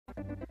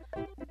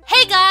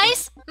Hey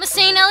guys,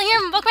 MasaeAnela here,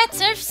 and welcome back to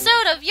another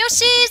episode of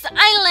Yoshi's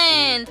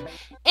Island.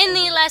 In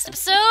the last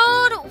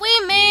episode,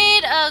 we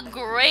made a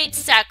great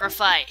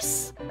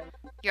sacrifice.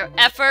 Your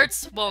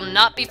efforts will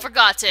not be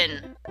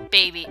forgotten,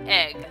 baby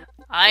egg.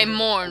 I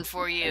mourn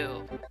for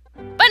you.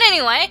 But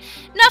anyway,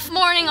 enough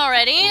mourning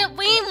already.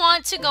 We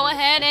want to go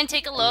ahead and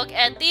take a look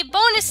at the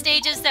bonus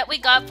stages that we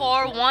got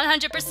for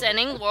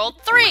 100%ing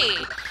World 3.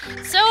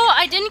 So,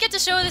 I didn't get to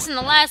show this in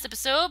the last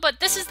episode,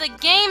 but this is the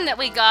game that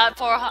we got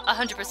for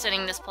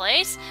 100%ing this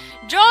place.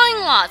 Drawing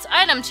lots,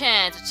 item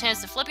chance, a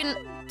chance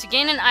to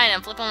gain an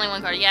item, flip only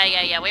one card.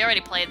 Yeah, we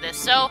already played this,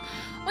 so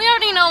we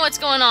already know what's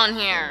going on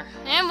here.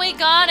 And we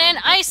got an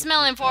ice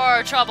melon for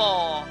our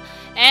trouble.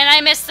 And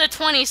I missed the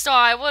 20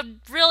 star. I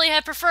would really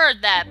have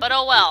preferred that, but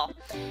oh well.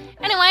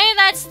 Anyway,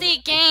 that's the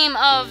game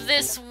of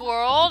this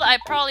world. I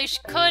probably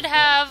could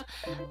have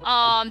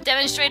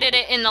demonstrated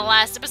it in the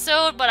last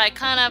episode, but I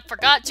kind of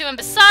forgot to. And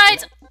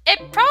besides,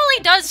 it probably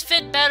does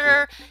fit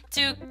better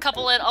to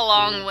couple it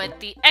along with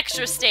the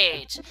extra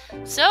stage.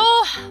 So,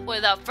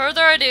 without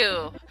further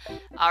ado,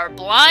 our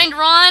blind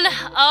run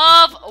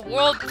of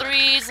World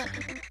 3's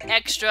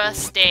extra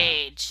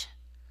stage.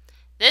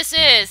 This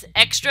is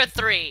Extra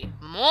 3.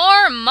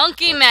 More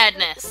monkey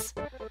madness.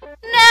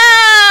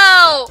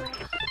 No!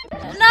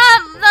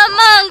 Not the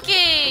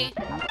monkey!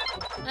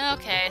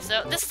 Okay,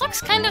 so this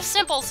looks kind of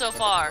simple so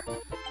far.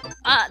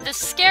 This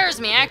scares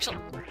me, actually.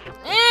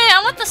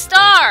 I want the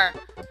star!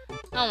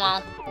 Oh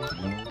well.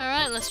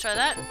 Alright, let's try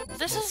that.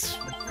 This is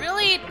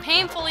really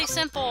painfully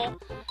simple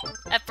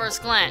at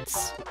first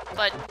glance.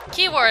 But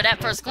keyword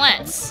at first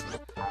glance.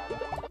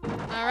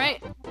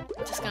 Alright.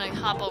 Just gonna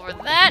hop over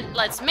that.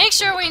 Let's make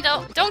sure we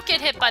don't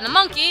get hit by the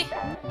monkey.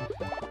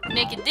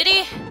 Naked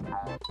Diddy.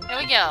 There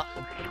we go.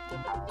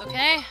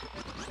 Okay.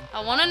 I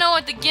want to know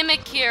what the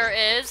gimmick here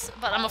is,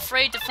 but I'm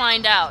afraid to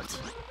find out.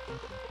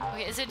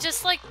 Okay, is it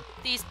just like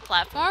these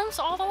platforms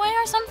all the way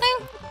or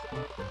something?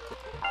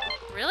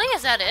 Really?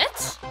 Is that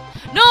it?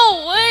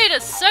 No, wait a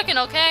second,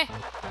 okay?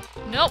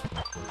 Nope.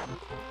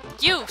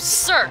 You,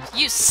 sir,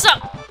 you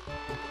suck.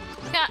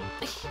 God.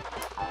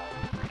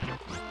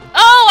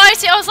 Oh, I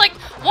see. I was like,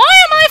 why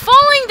am I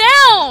falling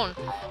down?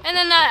 And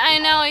then I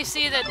now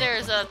see that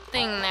there's a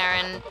thing there,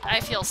 and I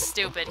feel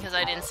stupid because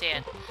I didn't see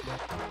it.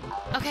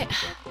 Okay.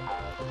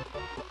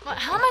 What,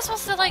 how am I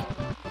supposed to, like...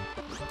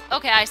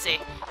 Okay, I see.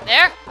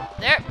 There.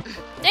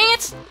 Dang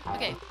it.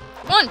 Okay.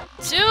 1,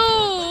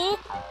 2...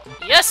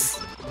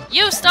 Yes!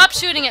 You stop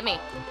shooting at me.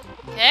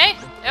 Okay,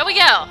 there we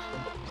go.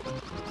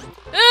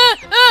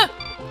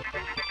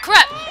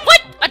 Crap!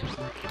 What?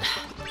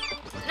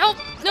 No.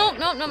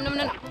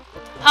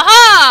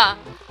 Haha!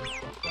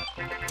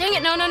 Dang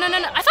it, no.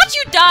 I thought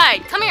you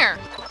died! Come here!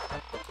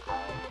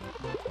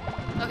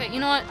 Okay, you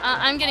know what?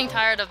 I'm getting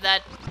tired of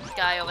that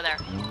guy over there.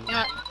 You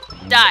know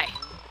what? Die!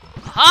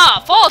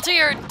 Aha! Fall to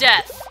your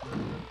death!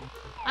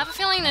 I have a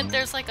feeling that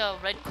there's like a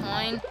red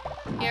coin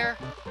here,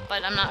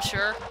 but I'm not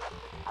sure.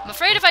 I'm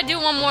afraid if I do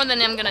one more,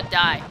 then I'm gonna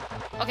die.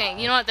 Okay,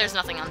 you know what? There's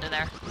nothing under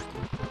there.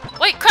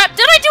 Wait, crap!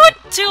 Did I do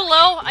it too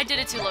low? I did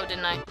it too low,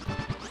 didn't I?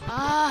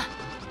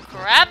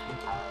 Crap.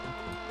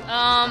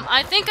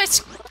 I think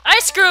I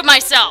screwed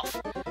myself.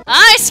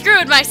 I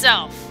screwed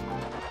myself.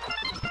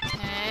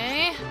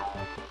 Okay.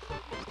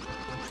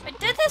 I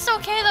did this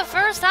okay the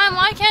first time.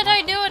 Why can't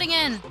I do it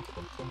again?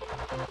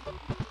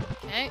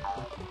 Okay.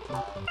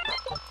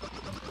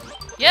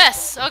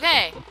 Yes,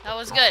 okay. That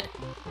was good.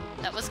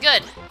 That was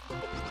good.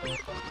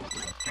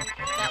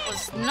 That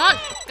was not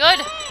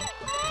good.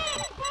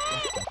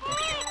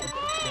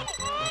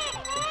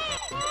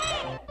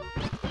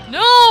 No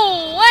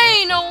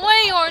way,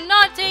 you're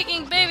not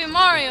taking Baby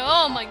Mario.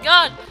 Oh my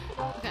god.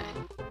 Okay.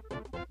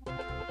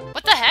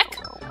 What the heck?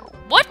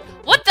 What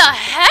the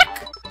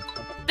heck?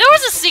 There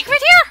was a secret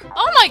here?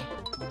 Oh my...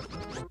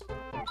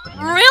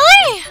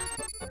 Really?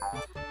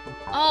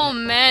 Oh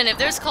man, if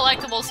there's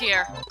collectibles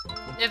here.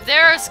 If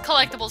there's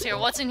collectibles here,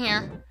 what's in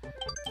here?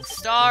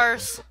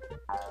 Stars.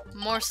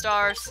 More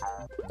stars.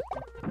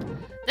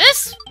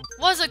 This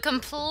was a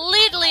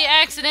completely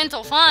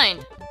accidental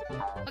find.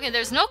 Okay,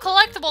 there's no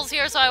collectibles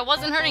here, so I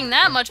wasn't hurting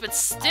that much, but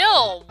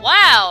still,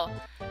 wow!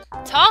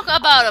 Talk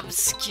about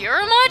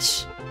obscure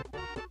much?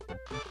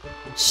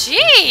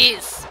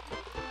 Jeez!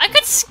 I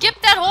could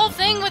skip that whole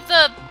thing with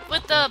the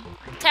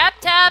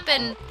tap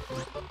and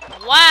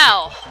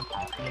wow.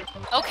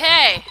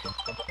 Okay.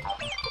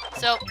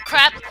 So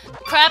crap,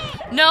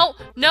 no!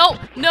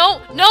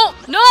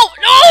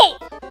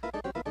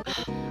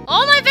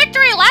 All my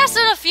victory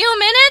lasted a few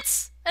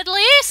minutes, at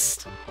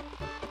least.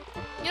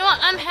 You know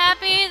what, I'm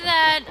happy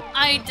that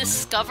I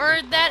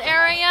discovered that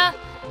area,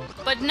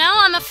 but now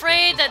I'm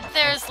afraid that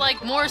there's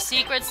like more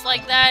secrets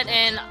like that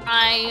and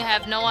I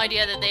have no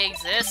idea that they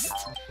exist.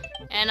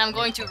 And I'm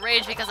going to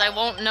rage because I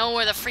won't know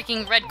where the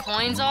freaking red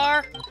coins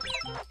are.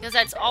 Because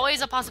that's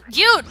always a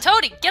possibility. You,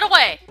 Toady, get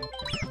away!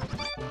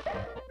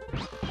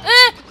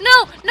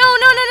 No!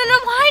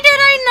 Why did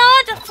I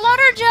not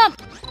flutter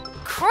jump?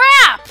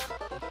 Crap!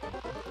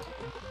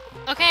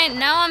 Okay,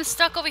 now I'm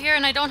stuck over here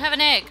and I don't have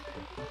an egg.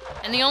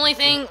 And the only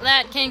thing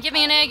that can give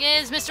me an egg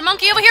is Mr.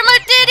 Monkey over here. My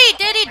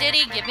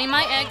Diddy, give me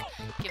my egg.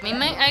 Give me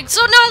my egg.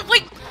 So no,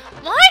 wait.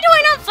 Why do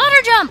I not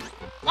flutter jump?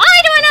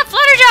 Why do I not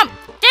flutter jump?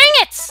 Dang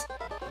it!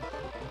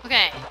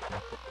 Okay.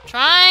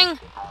 Trying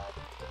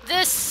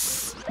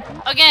this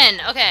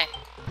again. Okay.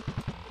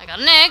 I got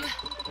an egg.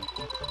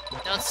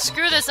 Don't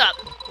screw this up.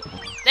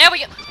 There we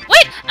go.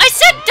 Wait! I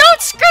said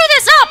don't screw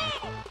this up!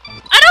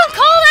 I don't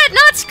call that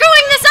not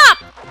screwing this up!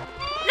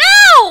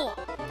 No!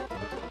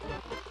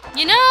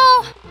 You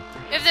know,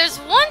 if there's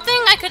one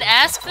thing I could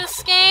ask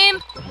this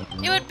game,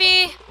 it would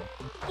be,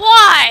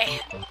 why?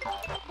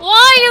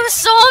 Why you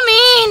so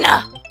mean?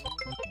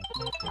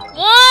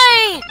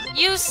 Why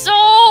you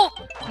so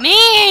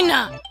mean?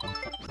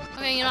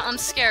 Okay, you know, I'm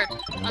scared.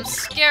 I'm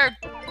scared.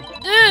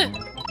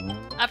 Ugh.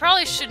 I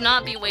probably should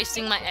not be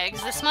wasting my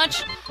eggs this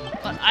much,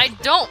 but I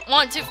don't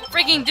want to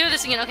freaking do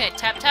this again. Okay,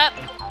 tap, tap,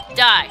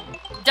 die.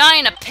 Die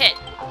in a pit.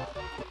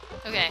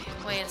 Okay,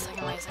 wait a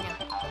second, wait a second.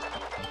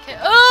 Okay,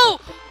 oh!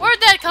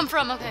 Where'd that come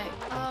from? Okay,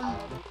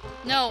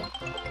 no.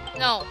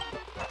 No.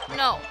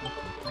 No.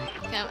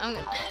 Okay, I'm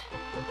gonna...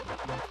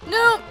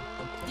 No!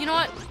 You know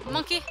what,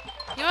 monkey?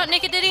 You know what,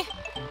 Naked Diddy?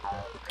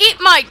 Eat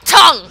my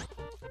tongue!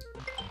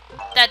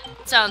 That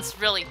sounds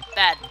really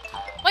bad.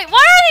 Wait,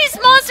 why are these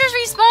monsters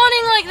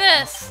respawning like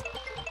this?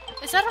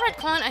 Is that a red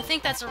coin? I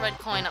think that's a red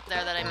coin up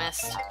there that I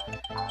missed.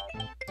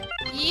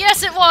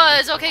 Yes, it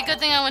was! Okay, good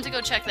thing I went to go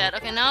check that.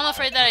 Okay, now I'm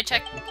afraid that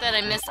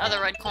I missed other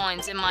red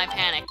coins in my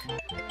panic.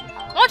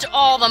 Watch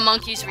all the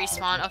monkeys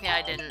respawn. Okay,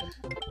 I didn't.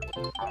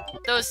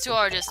 Those two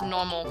are just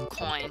normal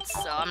coins,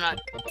 so I'm not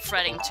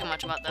fretting too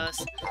much about those.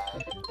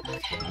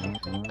 Okay,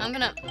 I'm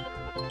gonna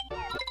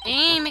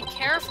aim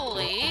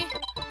carefully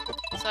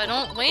so I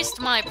don't waste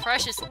my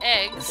precious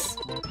eggs.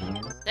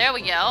 There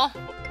we go.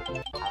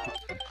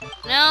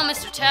 Now,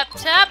 Mr. Tap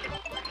Tap,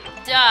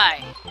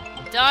 die.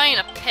 Die in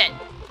a pit.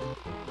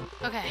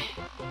 Okay.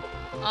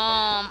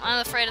 I'm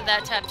afraid of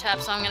that Tap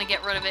Tap, so I'm gonna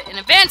get rid of it in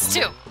Advance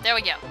 2. There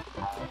we go.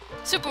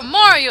 Super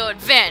Mario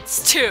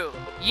Advance 2.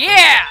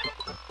 Yeah!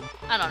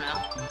 I don't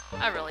know.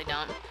 I really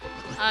don't.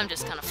 I'm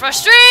just kind of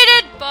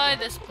frustrated by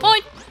this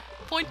point.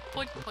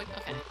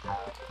 Okay.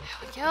 There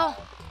we go.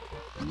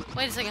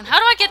 Wait a second. How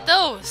do I get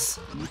those?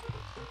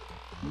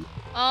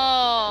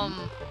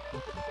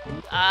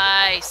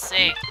 I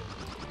see.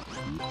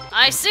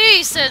 I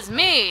see, says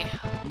me.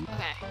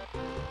 Okay.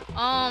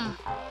 I'm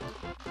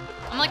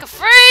like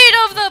afraid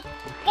of the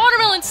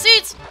watermelon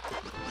seeds.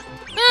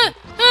 No.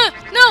 I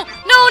don't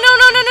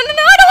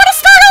want to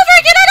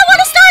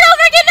start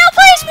over again. No,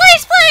 please.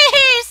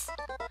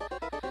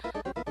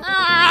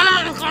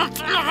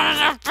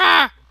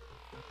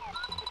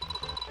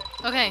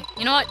 Okay,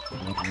 you know what?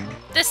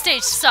 This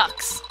stage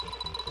sucks.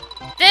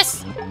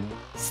 This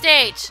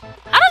stage.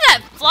 How did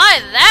that fly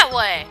that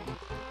way?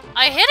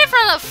 I hit it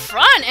from the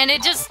front and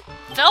it just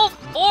fell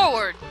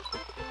forward.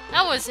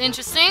 That was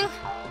interesting.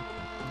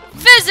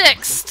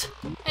 Physics!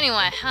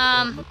 Anyway,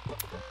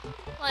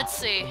 let's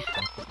see.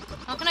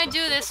 How can I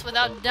do this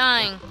without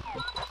dying?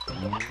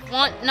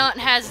 Want not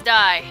has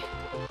die.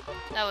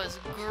 That was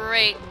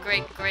great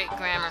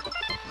grammar.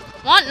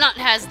 Want not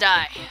has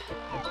die.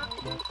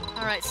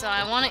 Alright, so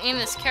I want to aim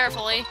this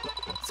carefully.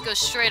 Let's go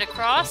straight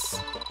across.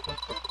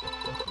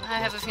 I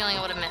have a feeling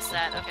I would have missed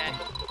that. Okay.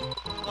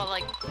 Well,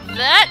 like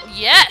that?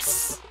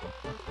 Yes!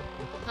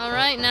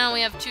 Alright, now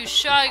we have two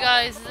Shy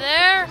Guys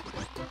there.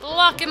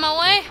 Blocking my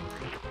way.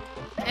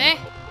 Okay,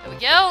 there we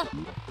go.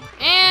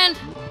 And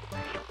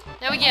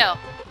there we go.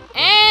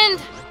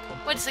 And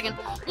wait a second.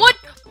 What?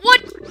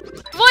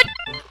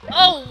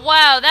 Oh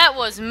wow, that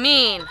was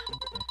mean.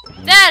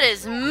 That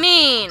is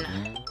mean.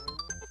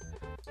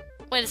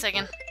 Wait a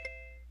second.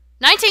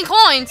 19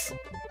 coins?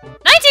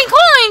 19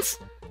 coins?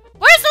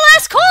 Where's the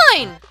last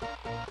coin?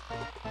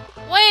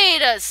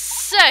 Wait a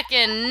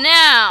second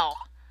now.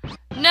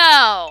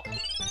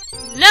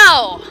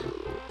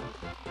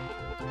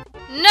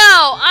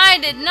 No, I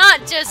did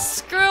not just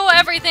screw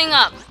everything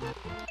up.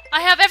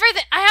 I have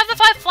everything. I have the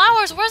 5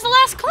 flowers. Where's the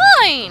last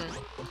coin?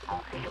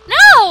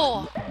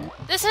 No!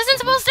 This isn't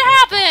supposed to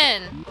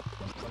happen.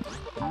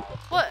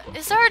 What?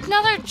 Is there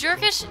another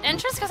jerkish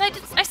entrance? Because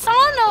I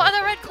saw no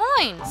other red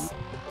coins.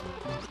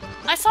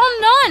 I saw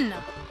none.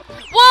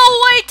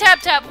 Whoa, wait,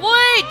 Tap Tap.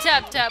 Wait,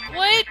 Tap Tap.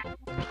 Wait.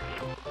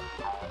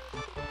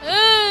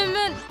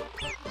 Man.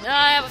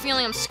 I have a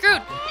feeling I'm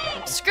screwed.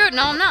 I'm screwed.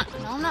 No, I'm not.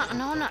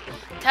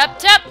 Tap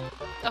Tap.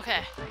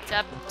 Okay.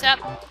 Tap Tap.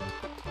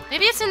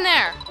 Maybe it's in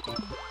there.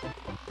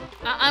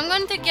 I'm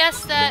going to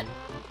guess that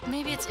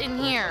maybe it's in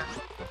here.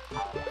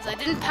 Because I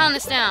didn't pound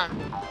this down.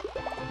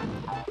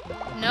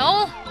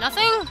 No?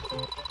 Nothing?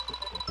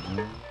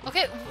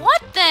 Okay,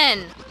 what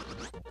then?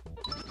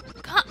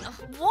 God,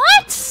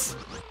 what?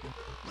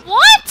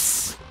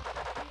 What?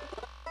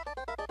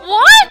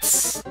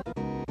 What?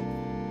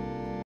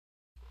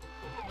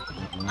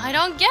 I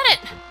don't get it.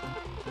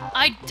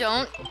 I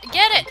don't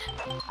get it.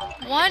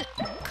 What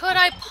could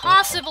I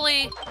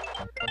possibly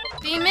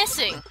be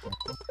missing?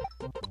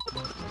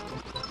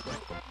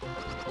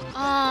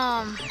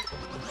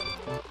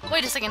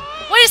 Wait a second.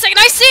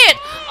 I see it!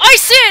 I I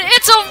see it!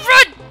 It's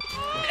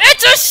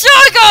a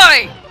shy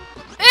guy!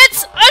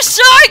 It's a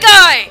shy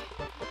guy!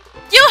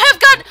 You have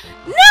got...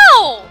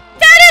 No!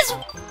 That is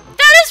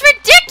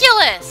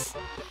ridiculous!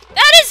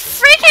 That is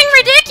freaking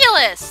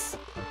ridiculous!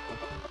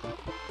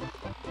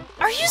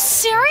 Are you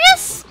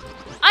serious?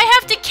 I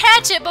have to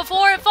catch it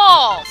before it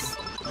falls.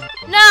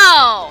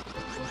 No!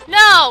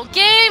 No!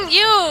 Game,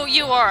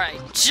 you are a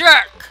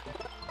jerk!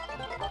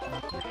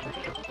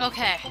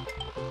 Okay.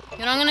 You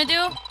know what I'm gonna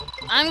do?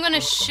 I'm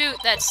gonna shoot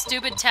that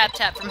stupid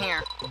tap-tap from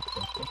here.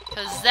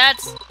 Because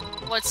that's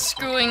what's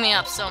screwing me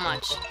up so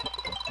much.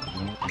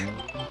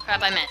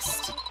 Crap, I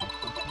missed.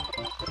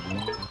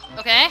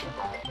 Okay.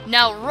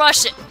 Now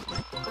rush it.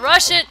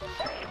 Rush it.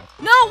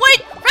 No,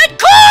 wait! Red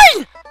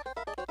coin!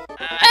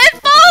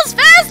 It falls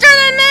faster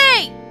than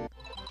me!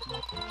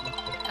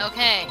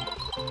 Okay.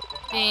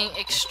 Being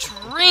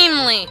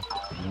extremely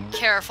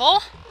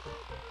careful.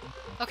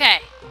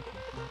 Okay.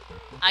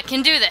 I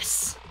can do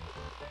this.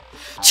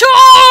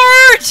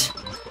 Charge!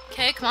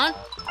 Okay, come on.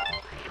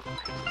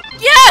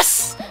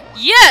 Yes!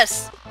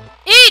 Yes!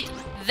 Eat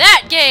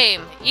that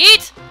game!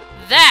 Eat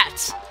that!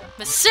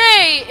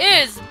 Masae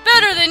is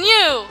better than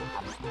you!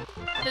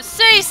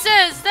 Masae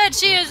says that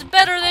she is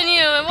better than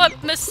you, and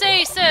what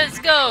Masae says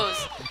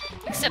goes.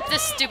 Except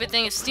this stupid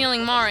thing is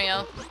stealing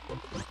Mario.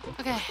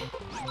 Okay.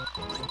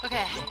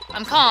 Okay,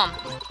 I'm calm.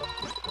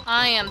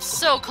 I am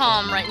so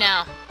calm right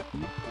now.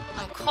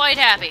 I'm quite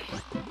happy.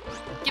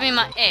 Give me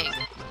my egg.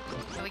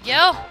 There we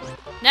go.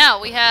 Now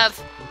we have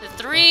the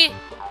 3...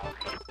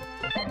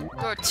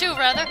 or 2,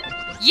 rather.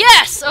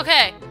 Yes!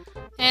 Okay.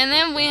 And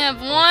then we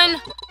have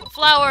 1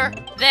 flower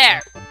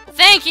there.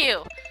 Thank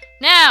you!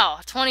 Now,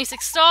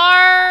 26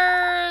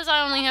 stars.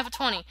 I only have a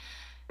 20.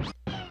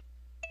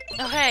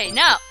 Okay,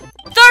 now,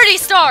 30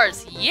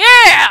 stars!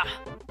 Yeah!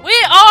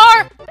 We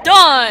are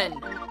done!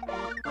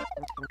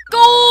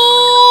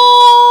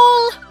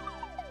 Goal!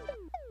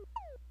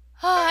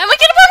 And we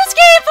get a bonus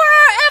game for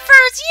our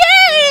efforts!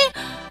 Yay!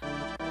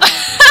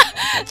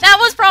 That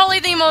was probably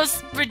the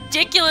most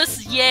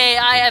ridiculous yay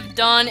I have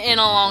done in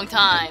a long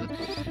time.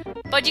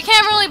 But you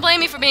can't really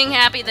blame me for being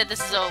happy that this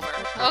is over.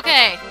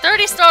 Okay,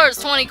 30 stars,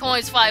 20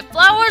 coins, 5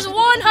 flowers,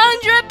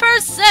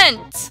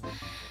 100%!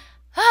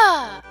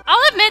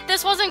 I'll admit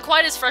this wasn't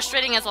quite as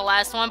frustrating as the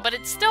last one, but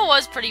it still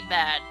was pretty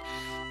bad.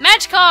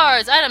 Match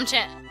cards, item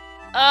chance.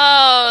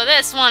 Oh,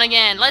 this one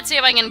again. Let's see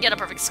if I can get a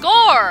perfect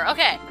score.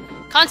 Okay,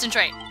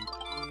 concentrate.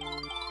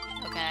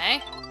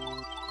 Okay.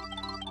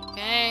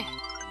 Okay.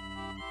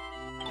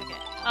 Okay.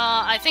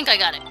 I think I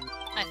got it.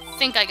 I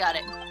think I got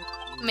it.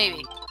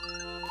 Maybe.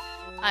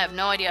 I have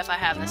no idea if I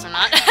have this or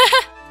not.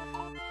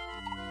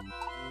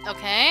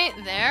 Okay,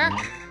 there.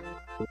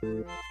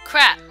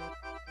 Crap.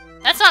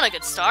 That's not a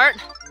good start.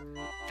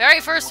 Very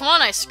first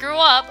one, I screw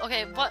up.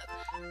 Okay, what?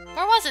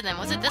 Where was it then?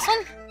 Was it this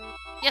one?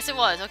 Yes, it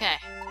was. Okay.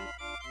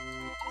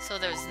 So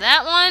there's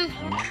that one.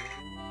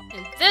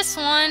 And this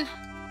one.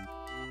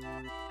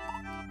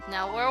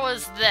 Now, where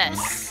was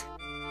this?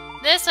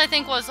 This, I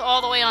think, was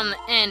all the way on the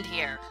end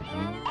here.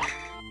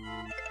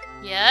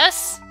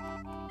 Yes.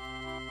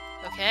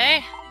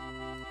 Okay.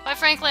 Quite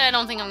frankly, I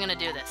don't think I'm gonna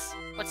do this.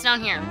 What's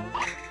down here?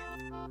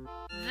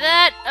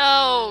 That...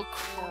 oh,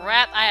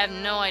 crap. I have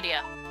no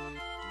idea.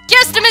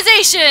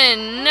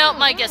 Guesstimization! Nope,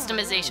 my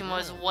guesstimization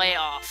was way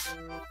off.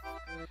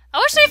 I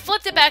wish they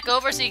flipped it back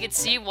over so you could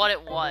see what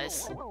it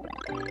was.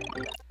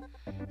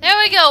 There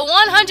we go,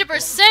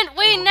 100%!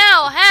 We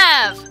now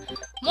have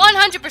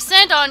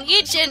 100% on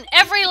each and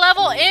every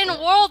level in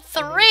World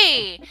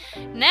 3!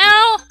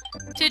 Now,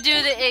 to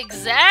do the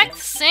exact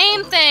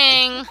same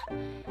thing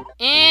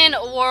in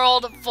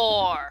World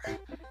 4.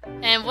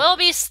 And we'll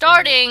be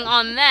starting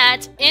on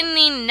that in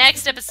the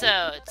next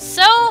episode.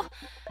 So,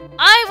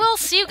 I will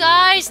see you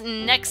guys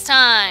next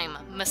time.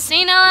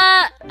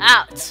 MasaeAnela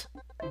out.